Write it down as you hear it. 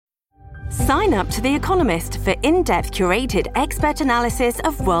Sign up to The Economist for in-depth curated expert analysis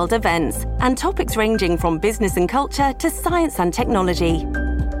of world events and topics ranging from business and culture to science and technology.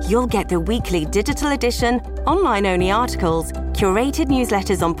 You'll get the weekly digital edition, online-only articles, curated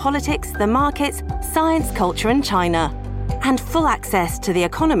newsletters on politics, the markets, science, culture, and China, and full access to The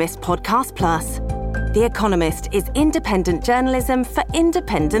Economist Podcast Plus. The Economist is independent journalism for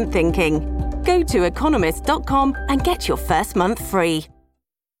independent thinking. Go to economist.com and get your first month free.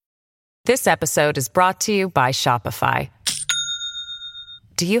 This episode is brought to you by Shopify.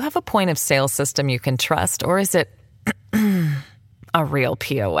 Do you have a point of sale system you can trust, or is it a real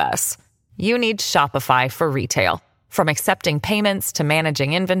POS? You need Shopify for retail. From accepting payments to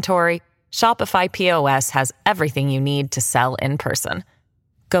managing inventory, Shopify POS has everything you need to sell in person.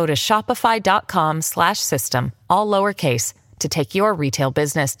 Go to shopify.com/system, all lowercase, to take your retail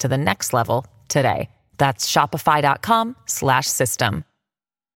business to the next level today. That's shopify.com/system.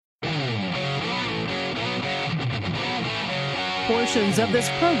 Portions of this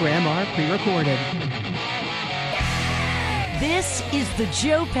program are pre-recorded. This is the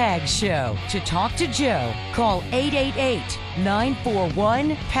Joe Pags Show. To talk to Joe, call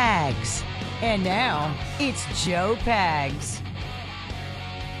 888-941-PAGS. And now, it's Joe Pags.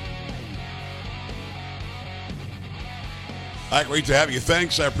 Hi, great to have you.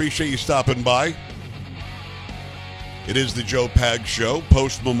 Thanks. I appreciate you stopping by. It is the Joe Pags Show,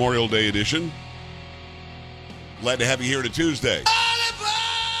 post-Memorial Day edition. Glad to have you here to Tuesday.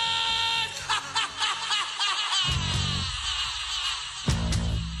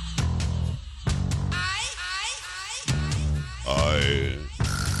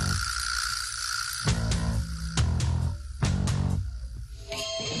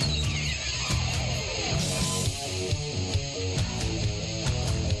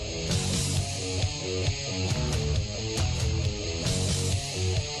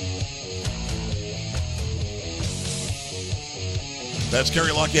 That's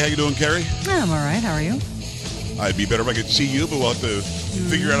Carrie Lockie. How you doing, Carrie? I'm all right. How are you? I'd be better if I could see you, but we'll have to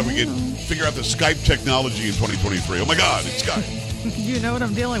figure out if we can figure out the Skype technology in 2023. Oh my God, it's Skype. You know what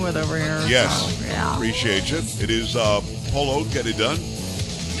I'm dealing with over here. Yes. So, yeah. Appreciate you. It is Polo, get it done.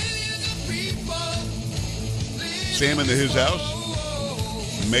 Sam into his house,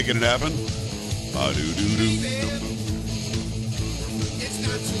 making it happen.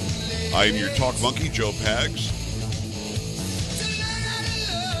 I am your talk monkey, Joe Pags.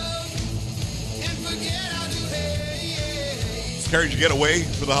 Carrie, did you get away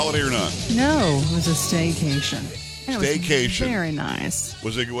for the holiday or not? No, it was a staycation. Staycation. Very nice.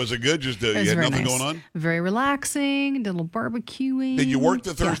 Was it good? Just you had nothing going on? Very relaxing. Did a little barbecuing. Did you work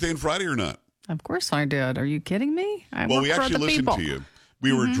the Thursday and Friday or not? Of course I did. Are you kidding me? We actually listened to you.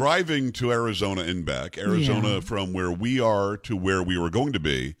 We were driving to Arizona and back. Arizona from where we are to where we were going to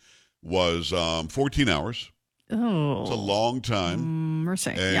be was 14 hours. Oh, it's a long time.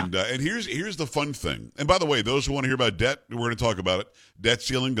 Mercy. And here's the fun thing. And by the way, those who want to hear about debt, we're going to talk about it. Debt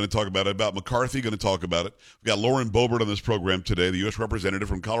ceiling, going to talk about it. About McCarthy, going to talk about it. We've got Lauren Boebert on this program today, the U.S. representative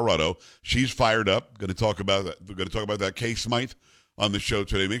from Colorado. She's fired up. Going to talk about that. We're going to talk about that Kay Smythe on the show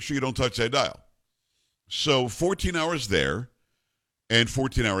today. Make sure you don't touch that dial. So 14 hours there and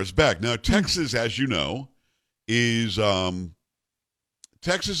 14 hours back. Now, Texas, as you know, is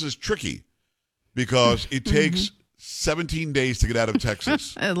Texas is tricky. Because it takes 17 days to get out of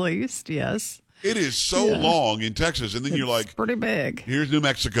Texas. At least, yes. It is so long in Texas, and then you're like, pretty big. Here's New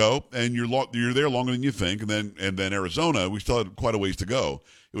Mexico, and you're there longer than you think, and then Arizona. We still had quite a ways to go.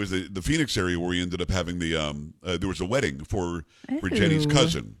 It was the Phoenix area where we ended up having the there was a wedding for Jenny's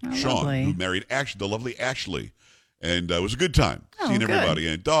cousin Sean, lovely. who married the lovely Ashley. And it was a good time seeing everybody.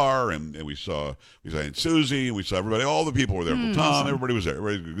 Aunt Dar, and we saw Aunt Susie, and we saw everybody. All the people were there. Tom, awesome. Everybody was there.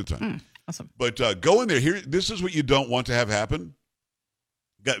 Everybody had a good time. Awesome. But go in there. Here, this is what you don't want to have happen.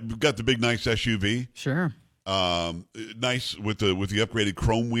 Got the big nice SUV. Sure. Nice with the upgraded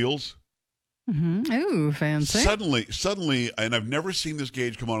chrome wheels. Mm-hmm. Ooh, fancy. Suddenly, and I've never seen this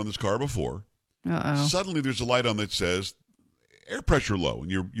gauge come on in this car before. Uh-oh. Suddenly, there's a light on that says air pressure low in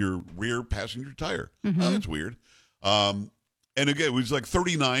your rear passenger tire. Mm-hmm. Oh, that's weird. And again, it was like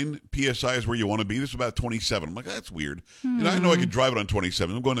 39 PSI is where you want to be. This is about 27. I'm like, that's weird. And I know I could drive it on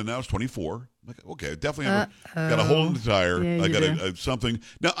 27. I'm going to now it's 24. I'm like, okay, I definitely got a hole in the tire. Yeah, I got something.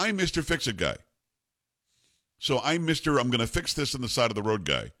 Now, I'm Mr. Fix-It guy. So I'm going to fix this on the side of the road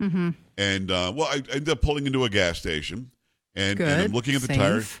guy. Mm-hmm. And, I ended up pulling into a gas station. And I'm looking at the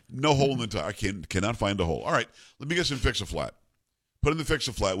tire. No hole in the tire. I cannot find a hole. All right, let me get some Fix-A-Flat. Put in the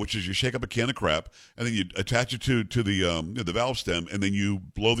Fix-A-Flat, which is you shake up a can of crap, and then you attach it to the valve stem, and then you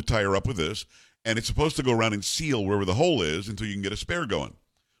blow the tire up with this, and it's supposed to go around and seal wherever the hole is until you can get a spare going.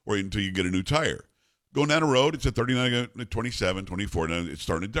 or until you get a new tire. Going down the road, it's at 39, 27, 24. Now it's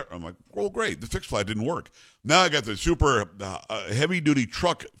starting to. I'm like, oh, great. The fix-a-flat didn't work. Now I got the super heavy-duty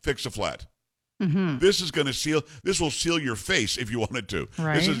truck fix-a-flat. Mm-hmm. This is going to seal. This will seal your face if you wanted to.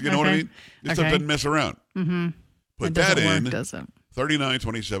 Right. This is, you know what I mean? This stuff doesn't mess around. Mm-hmm. Put it that doesn't in. Work, does it? 39,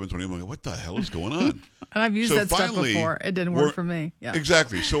 27, 21. I'm like, what the hell is going on? And I've used that stuff before. It didn't work for me. Yeah.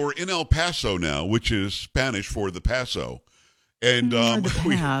 Exactly. So we're in El Paso now, which is Spanish for the Paso. And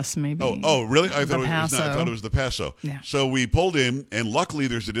the pass, maybe. Oh, really? I thought it was the Paso. Yeah. So we pulled in, and luckily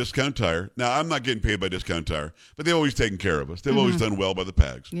there's a discount tire. Now I'm not getting paid by Discount Tire, but they've always taken care of us. They've always done well by the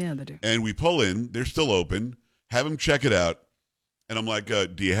Pags. Yeah, they do. And we pull in, they're still open. Have them check it out, and I'm like,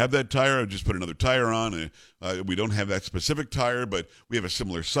 "Do you have that tire? I just put another tire on. We don't have that specific tire, but we have a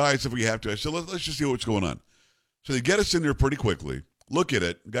similar size if we have to." I said, "Let's just see what's going on." So they get us in there pretty quickly. Look at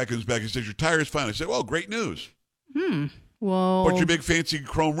it. The guy comes back and says, "Your tire is fine." I said, "Well, great news." Well, But your big fancy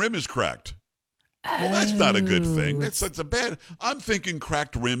chrome rim is cracked. Well, that's not a good thing. That's a bad. I'm thinking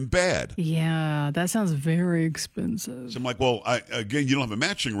cracked rim bad. Yeah, that sounds very expensive. So I'm like, well, again, you don't have a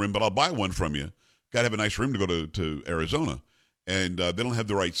matching rim, but I'll buy one from you. Got to have a nice rim to go to Arizona, and they don't have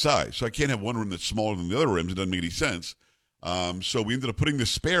the right size, so I can't have one rim that's smaller than the other rims. It doesn't make any sense. So we ended up putting the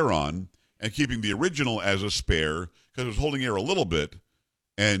spare on and keeping the original as a spare because it was holding air a little bit.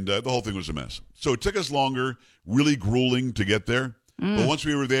 And the whole thing was a mess. So it took us longer, really grueling to get there. But once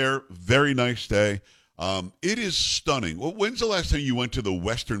we were there, very nice day. It is stunning. Well, when's the last time you went to the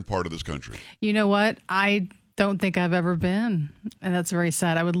western part of this country? You know what? I don't think I've ever been. And that's very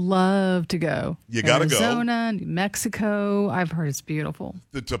sad. I would love to go. You got to go. Arizona, New Mexico. I've heard it's beautiful.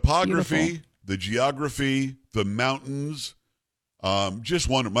 The topography, Beautiful. the geography, the mountains. Just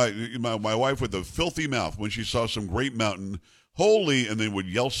wonder. My wife with a filthy mouth when she saw some great mountain. Holy, and they would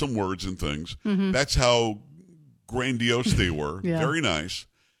yell some words and things. That's how grandiose they were. Yeah. Very nice.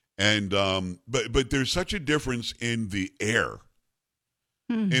 And but there's such a difference in the air.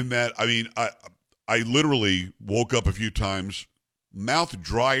 In that, I mean, I literally woke up a few times, mouth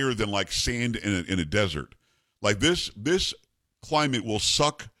drier than like sand in a desert. Like this climate will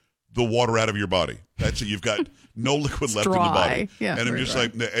suck the water out of your body. That's it. You've got no liquid left in the body. Yeah, and I'm very just dry.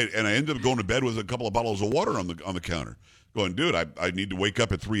 like, and I ended up going to bed with a couple of bottles of water on the counter. Going, dude, I need to wake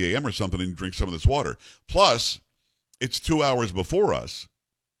up at 3 a.m. or something and drink some of this water. Plus, it's 2 hours before us,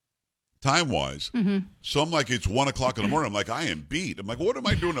 time-wise. So I'm like, it's 1 o'clock in the morning. I'm like, I am beat. I'm like, what am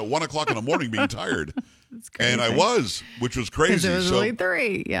I doing at 1 o'clock in the morning being tired? It's crazy. And I was, which was crazy. It was So- really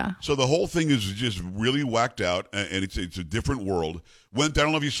 3, yeah. so the whole thing is just really whacked out, and it's a different world. I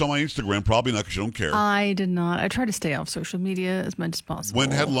don't know if you saw my Instagram, probably not because you don't care. I did not. I try to stay off social media as much as possible.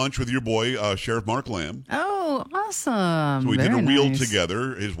 Went and had lunch with your boy, Sheriff Mark Lamb. Oh, awesome. So we did a Very reel nice.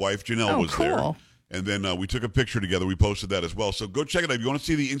 together. His wife, Janelle, Oh, was there. cool. And then we took a picture together. We posted that as well. So go check it out. If you want to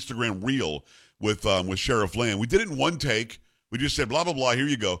see the Instagram reel with Sheriff Lamb. We did it in one take. We just said, blah, blah, blah. Here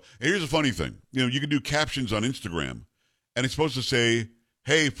you go. And here's the funny thing. You know, you can do captions on Instagram. And it's supposed to say,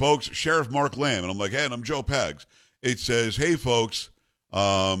 hey, folks, Sheriff Mark Lamb. And I'm like, hey, and I'm Joe Pags. It says, hey, folks,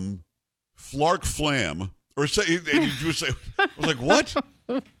 Flark Flam. Or say, and you just say, I was like, what?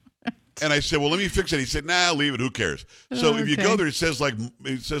 And I said, well, let me fix it. He said, nah, leave it. Who cares? So if you Okay. go there, it says like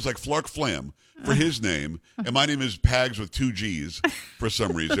Flark Flam for his name. And my name is Pags with 2 G's for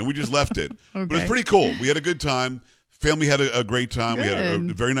some reason. We just left it. But it was Okay. pretty cool. We had a good time. Family had a great time. We had a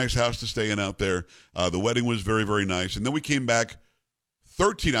Good. very nice house to stay in out there. The wedding was very, very nice. And then we came back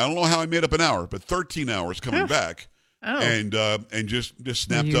 13. I don't know how I made up an hour, but 13 hours coming back. Oh. And just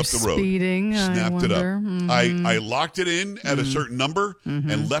snapped You up the road. speeding, I Snapped it up. wonder. Mhm. I locked it in at a certain number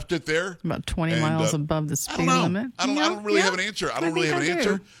and left it there. About 20 And, miles uh, above the I speed don't know. limit. I don't really have an answer. I don't really have an think I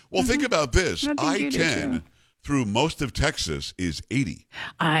answer. do. Well, think about this. I think you do, I-10 too. through most of Texas is 80.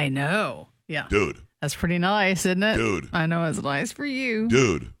 I know. Yeah. Dude. That's pretty nice, isn't it? Dude. I know it's nice for you.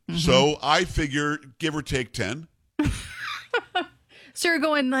 Dude. So I figure give or take 10. So you're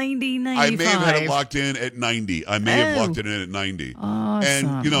going 90, 95. I may have had it locked in at 90. I may have locked it in at 90. Awesome,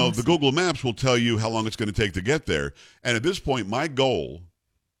 And, you know, the Google Maps will tell you how long it's going to take to get there. And at this point, my goal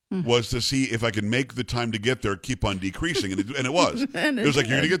was to see if I can make the time to get there keep on decreasing. And it was. And It was like,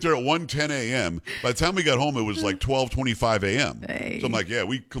 you're going to did. get there at 1:10 a.m. By the time we got home, it was like 12:25 a.m. Hey. So I'm like, yeah,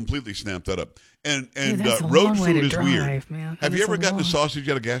 we completely snapped that up. And that's a road long way food to is drive, weird. man. Have That you is ever a gotten a long- sausage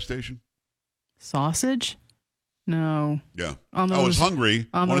at a gas station? Sausage? No. Yeah. On I was those- hungry,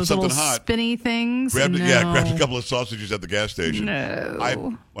 On wanted those something little hot. spinny things? Grabbed No. a couple of sausages at the gas station.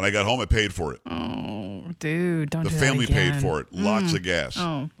 No. When I got home, I paid for it. Oh, dude, don't The do that family paid again. for it. Lots of gas.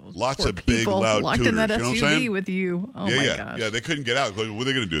 Oh, those Lots poor of big, people loud locked tooters. in that You know what I'm SUV saying? with you. Oh yeah, my yeah. gosh. Yeah, they couldn't get out. What are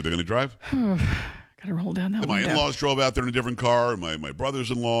they going to do? They're going to drive? Got to roll down that And my window. in-laws drove out there in a different car, and my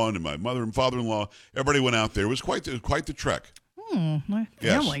brothers-in-law and my mother and father-in-law. Everybody went out there. It was quite the trek.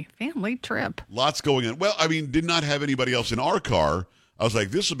 Family trip. Lots going on. Well, I mean, did not have anybody else in our car. I was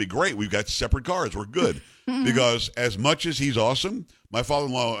like, this will be great. We've got separate cars. We're good. Because as much as he's awesome, my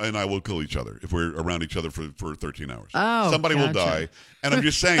father-in-law and I will kill each other if we're around each other for 13 hours. Oh, Somebody will gotcha. die. And I'm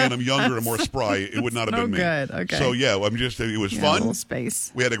just saying, I'm younger and more spry. It would not have been me. Good. Okay. So, yeah, it was A fun. little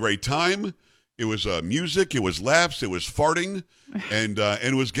space. We had a great time. It was music. It was laughs. It was farting. And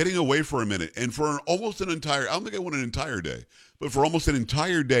it was getting away for a minute. And for almost an entire, I don't think I went an entire day, but for almost an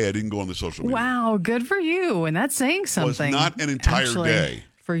entire day, I didn't go on the social media. Wow, good for you. And that's saying something. It was not an entire actually, day.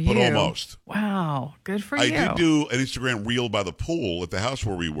 For you. But almost. Wow, good for I you. did do an Instagram reel by the pool at the house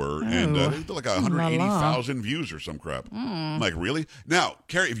where we were, and they did like 180,000 views or some crap. I'm like, really? Now,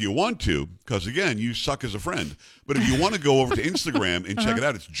 Carrie, if you want to, because again, you suck as a friend, but if you want to go over to Instagram and check it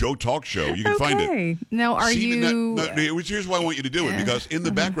out, it's Joe Talk Show. You can find it. Now, are you... Here's why I want you to do it, because in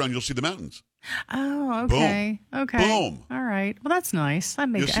the background, you'll see the mountains. Oh, okay. Boom. Okay. Boom. All right. Well, that's nice. I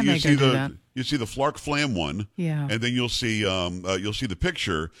may go do that. You see the Flark Flam one, Yeah. and then you'll see the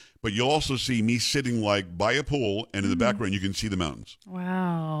picture, but you'll also see me sitting like by a pool, and in the background you can see the mountains.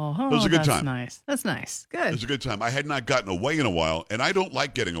 Wow. It was a good time. That's nice. That's nice. It was Good. a good time. I had not gotten away in a while, and I don't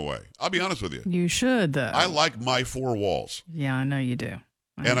like getting away. I'll be honest with you. You should, though. I like my four walls, Yeah, I know you do.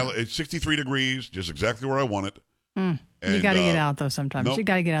 and it's 63 degrees, just exactly where I want it. You And, got to get out, though, sometimes. nope. You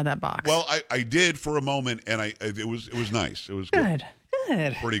got to get out of that box. Well, I did for a moment, and it was nice. It was good.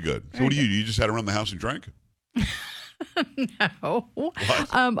 Good. pretty good. So what do? You just sat around the house and drank? Oh. What?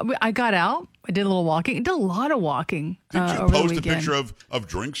 I got out. I did a little walking. I did a lot of walking. Did you over the post a weekend. picture of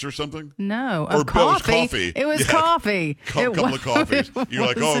drinks or something? No, Or of coffee. it was coffee. It was Yeah. coffee. Couple of coffees. It You're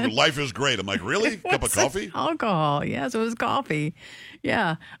like, oh, wasn't- life is great. I'm like, really? Cup of wasn't coffee? Alcohol. Yes, it was coffee.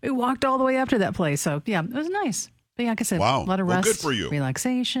 Yeah, we walked all the way up to that place. So yeah, it was nice. But yeah, like I said, Wow. a lot of Well, rest, good for you.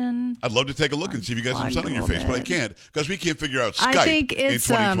 relaxation. I'd love to take a look and see if you got some sun on your face, but I can't because we can't figure out Skype I think it's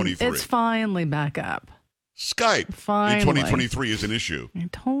in 2023. it's finally back up. Skype Finally. in 2023 is an issue. I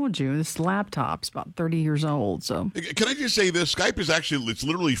told you this laptop's about 30 years old. So Can I just say this? Skype is it's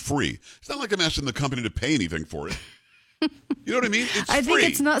literally free. It's not like I'm asking the company to pay anything for it. You know what I mean? It's I free. think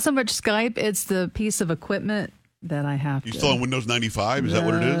it's not so much Skype; it's the piece of equipment that I have. You to, still on Windows 95? Is that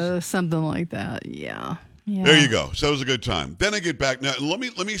what it is? Something like that. Yeah. Yeah. There you go. So it was a good time. Then I get back. Now, let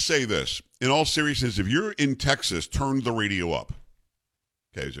me say this. In all seriousness, if you're in Texas, turn the radio up.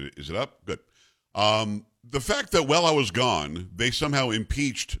 Okay, is it up? Good. The fact that while I was gone, they somehow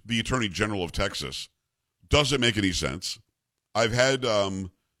impeached the Attorney General of Texas doesn't make any sense. I've had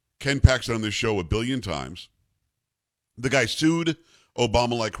Ken Paxton on this show a billion times. The guy sued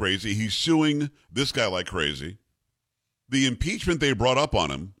Obama like crazy. He's suing this guy like crazy. The impeachment they brought up on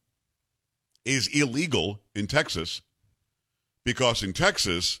him is illegal in Texas because in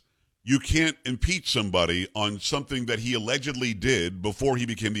Texas, you can't impeach somebody on something that he allegedly did before he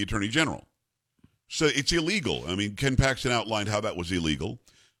became the Attorney General. So it's illegal. I mean, Ken Paxton outlined how that was illegal.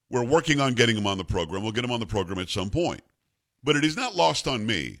 We're working on getting him on the program. We'll get him on the program at some point. But it is not lost on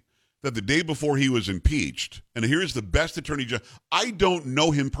me that the day before he was impeached, and here's the best Attorney General, I don't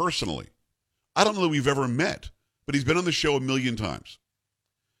know him personally. I don't know that we've ever met, but he's been on the show a million times.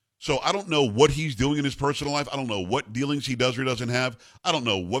 So I don't know what he's doing in his personal life. I don't know what dealings he does or doesn't have. I don't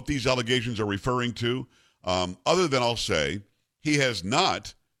know what these allegations are referring to. Other than I'll say he has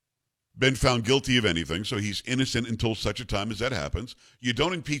not been found guilty of anything, so he's innocent until such a time as that happens. You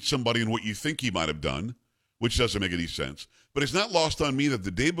don't impeach somebody in what you think he might have done, which doesn't make any sense. But it's not lost on me that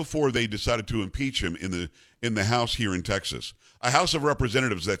the day before they decided to impeach him in the House here in Texas, a House of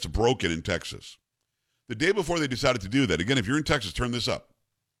Representatives that's broken in Texas, the day before they decided to do that, again, if you're in Texas, turn this up.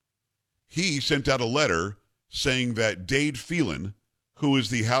 He sent out a letter saying that Dade Phelan, who is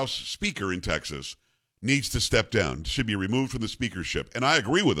the House Speaker in Texas, needs to step down, should be removed from the speakership. And I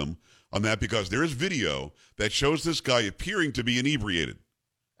agree with him on that because there is video that shows this guy appearing to be inebriated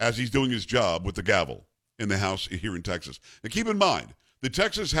as he's doing his job with the gavel in the House here in Texas. Now, keep in mind, the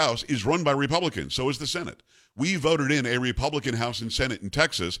Texas House is run by Republicans, so is the Senate. We voted in a Republican House and Senate in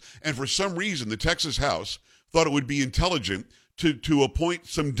Texas, and for some reason, the Texas House thought it would be intelligent to appoint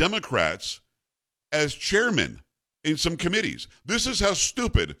some Democrats as chairmen in some committees. This is how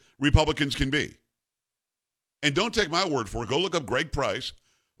stupid Republicans can be. And don't take my word for it. Go look up Greg Price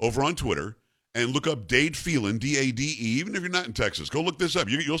over on Twitter and look up Dade Phelan, D-A-D-E, even if you're not in Texas. Go look this up.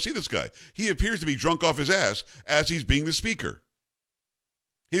 You'll see this guy. He appears to be drunk off his ass as he's being the speaker.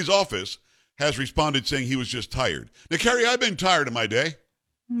 His office has responded saying he was just tired. Now, Carrie, I've been tired in my day.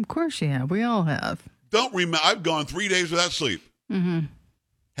 of course you have. We all have. I've gone 3 days without sleep. Mm-hmm.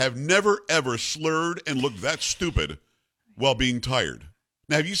 have never, ever slurred and looked that stupid while being tired.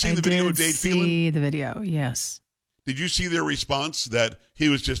 Now, have you seen the video of Dade Phelan? I did see the video, yes. Did you see their response that he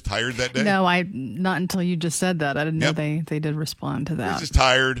was just tired that day? No, not until you just said that. I didn't know they did respond to that. He's just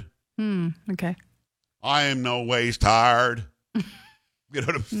tired. Okay. I am no ways tired.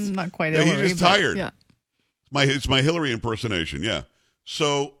 Not quite Hillary. Hillary. He's just tired. Yeah. It's my Hillary impersonation, yeah.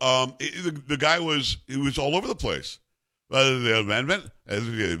 So the guy was all over the place. The amendment of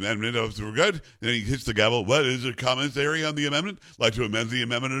the good. Then he hits the gavel. What is the commentary on the amendment? Like to amend the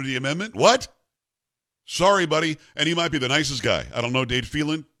amendment of the amendment? What? Sorry, buddy. And he might be the nicest guy. I don't know Dade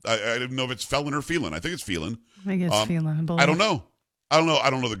Phelan. I didn't know if it's Phelan or Phelan. I think it's Phelan. I think it's Phelan. I don't know. I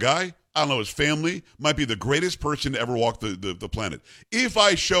don't know the guy. I don't know his family. Might be the greatest person to ever walk the planet. If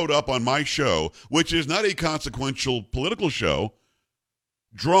I showed up on my show, which is not a consequential political show,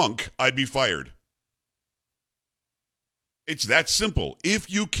 drunk, I'd be fired. It's that simple.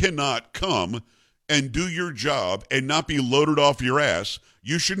 If you cannot come and do your job and not be loaded off your ass,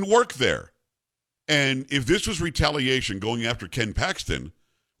 you shouldn't work there. And if this was retaliation going after Ken Paxton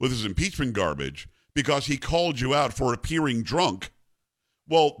with his impeachment garbage because he called you out for appearing drunk,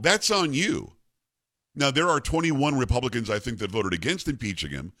 well, that's on you. Now, there are 21 Republicans, I think, that voted against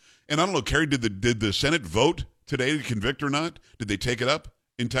impeaching him. And I don't know, Carrie, did the Senate vote today to convict or not? Did they take it up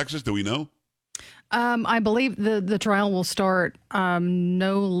in Texas? Do we know? I believe the trial will start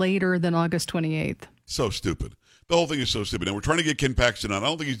no later than August 28th. So stupid. The whole thing is so stupid. And we're trying to get Ken Paxton on. I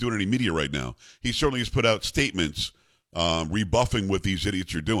don't think he's doing any media right now. He certainly has put out statements rebuffing what these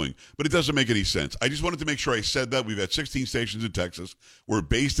idiots are doing. But it doesn't make any sense. I just wanted to make sure I said that. We've got 16 stations in Texas. We're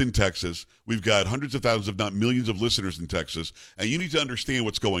based in Texas. We've got hundreds of thousands, if not millions of listeners in Texas. And you need to understand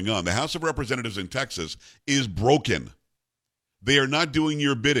what's going on. The House of Representatives in Texas is broken. They are not doing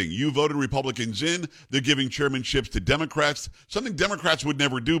your bidding. You voted Republicans in. They're giving chairmanships to Democrats, something Democrats would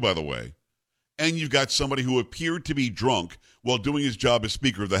never do, by the way. And you've got somebody who appeared to be drunk while doing his job as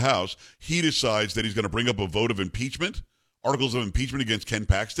Speaker of the House. He decides that he's going to bring up a vote of impeachment, articles of impeachment against Ken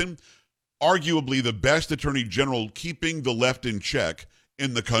Paxton, arguably the best attorney general keeping the left in check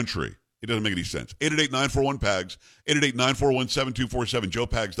in the country. It doesn't make any sense. 888-941-PAGS, 888-941-7247,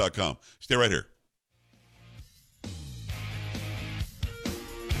 joepags.com. Stay right here.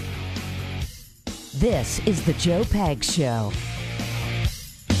 This is the Joe Pags Show.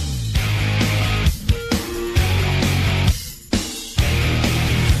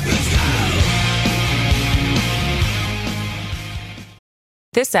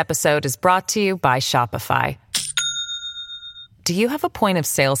 This episode is brought to you by Shopify. Do you have a point of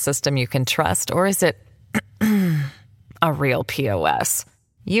sale system you can trust, or is it a real POS?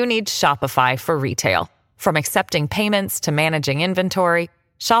 You need Shopify for retail. From accepting payments to managing inventory,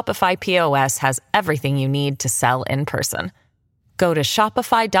 Shopify POS has everything you need to sell in person. Go to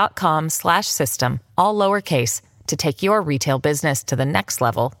shopify.com/system, all lowercase, to take your retail business to the next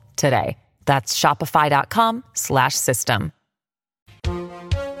level today. That's shopify.com/system.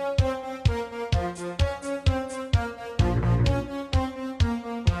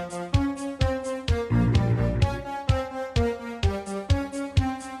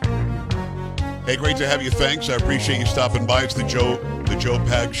 Hey, great to have you. Thanks. I appreciate you stopping by. It's the Joe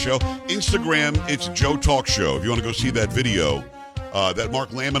Pags Show. Instagram, it's Joe Talk Show. If you want to go see that video that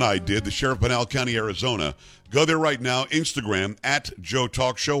Mark Lamb and I did, the Sheriff of Pinal County, Arizona, go there right now. Instagram, at Joe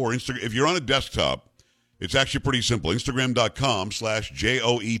Talk Show, or Instagram. If you're on a desktop, it's actually pretty simple.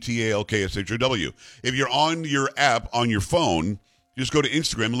 Instagram.com/JOETALKSHOW. If you're on your app on your phone, just go to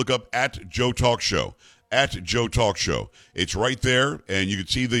Instagram and look up at Joe Talk Show. At Joe Talk Show. It's right there, and you can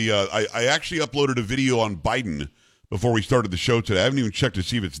see the, I actually uploaded a video on Biden before we started the show today. I haven't even checked to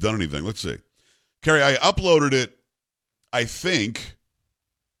see if it's done anything. Let's see. Carrie, I uploaded it, I think,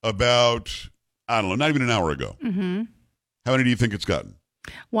 about, I don't know, not even an hour ago. Mm-hmm. How many do you think it's gotten?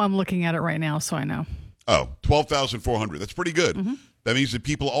 Well, I'm looking at it right now, so I know. Oh, 12,400. That's pretty good. Mm-hmm. That means that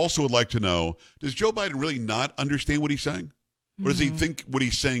people also would like to know, does Joe Biden really not understand what he's saying? Or does he think what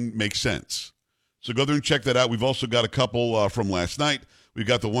he's saying makes sense? So go there and check that out. We've also got a couple from last night. We've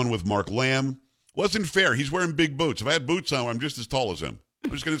got the one with Mark Lamb. Wasn't fair. He's wearing big boots. If I had boots on, I'm just as tall as him.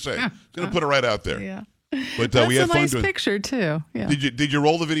 I'm just going to say. I'm going to put it right out there. Yeah. But That's we had a fun nice doing. picture too. Yeah. Did you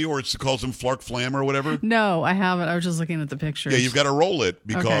roll the video, or it calls him Flark Flam or whatever? No, I haven't. I was just looking at the pictures. Yeah, you've got to roll it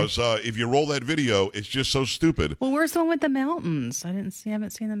because if you roll that video, it's just so stupid. Well, where's the one with the mountains? I haven't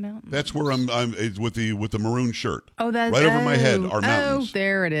seen the mountains. That's where I'm it's with the maroon shirt. Oh, that's right over my head are mountains. Oh,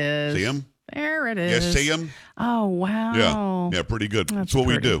 there it is. See him? There it is. Yes, see him? Oh, wow. Yeah, pretty good. That's what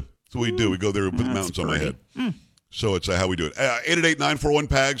pretty. we do. That's what we do. We go there and put the mountains on my head. So it's how we do it.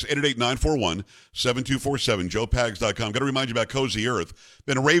 888-941-PAGS, 888-941-7247, joepags.com. Got to remind you about Cozy Earth.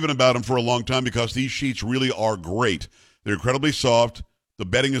 Been raving about them for a long time because these sheets really are great. They're incredibly soft. The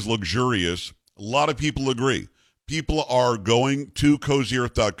bedding is luxurious. A lot of people agree. People are going to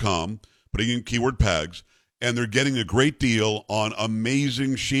CozyEarth.com, putting in keyword PAGS, and they're getting a great deal on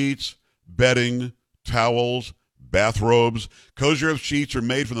amazing sheets, bedding, towels, bathrobes. Cozy Earth sheets are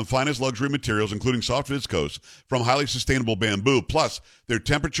made from the finest luxury materials, including soft viscose from highly sustainable bamboo. Plus, they're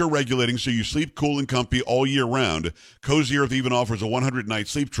temperature regulating so you sleep cool and comfy all year round. Cozy Earth even offers a 100-night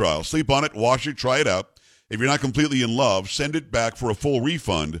sleep trial. Sleep on it, wash it, try it out. If you're not completely in love, send it back for a full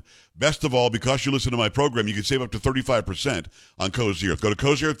refund. Best of all, because you listen to my program, you can save up to 35% on Cozy Earth. Go to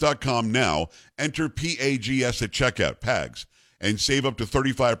CozyEarth.com now, enter PAGS at checkout, PAGS, and save up to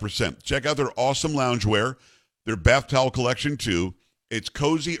 35%. Check out their awesome loungewear, their bath towel collection, too. It's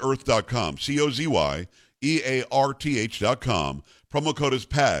CozyEarth.com, CozyEarth.com. Promo code is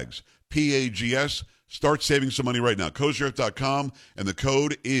PAGS, P-A-G-S. Start saving some money right now. CozyEarth.com, and the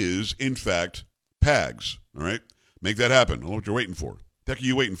code is, in fact, PAGS. All right? Make that happen. I don't know what you're waiting for. What are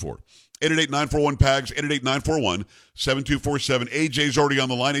you waiting for? 888-941-PAGS, 888-941-7247. AJ's already on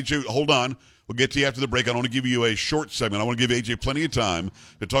the line. AJ, hold on. We'll get to you after the break. I want to give you a short segment. I want to give AJ plenty of time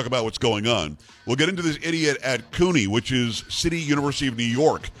to talk about what's going on. We'll get into this idiot at CUNY, which is City University of New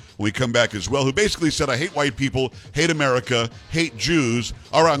York, when we come back as well, who basically said, I hate white people, hate America, hate Jews.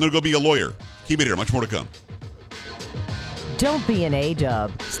 All right, I'm going to go be a lawyer. Keep it here. Much more to come. Don't be an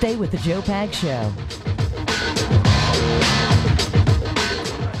A-dub. Stay with the Joe Pags Show.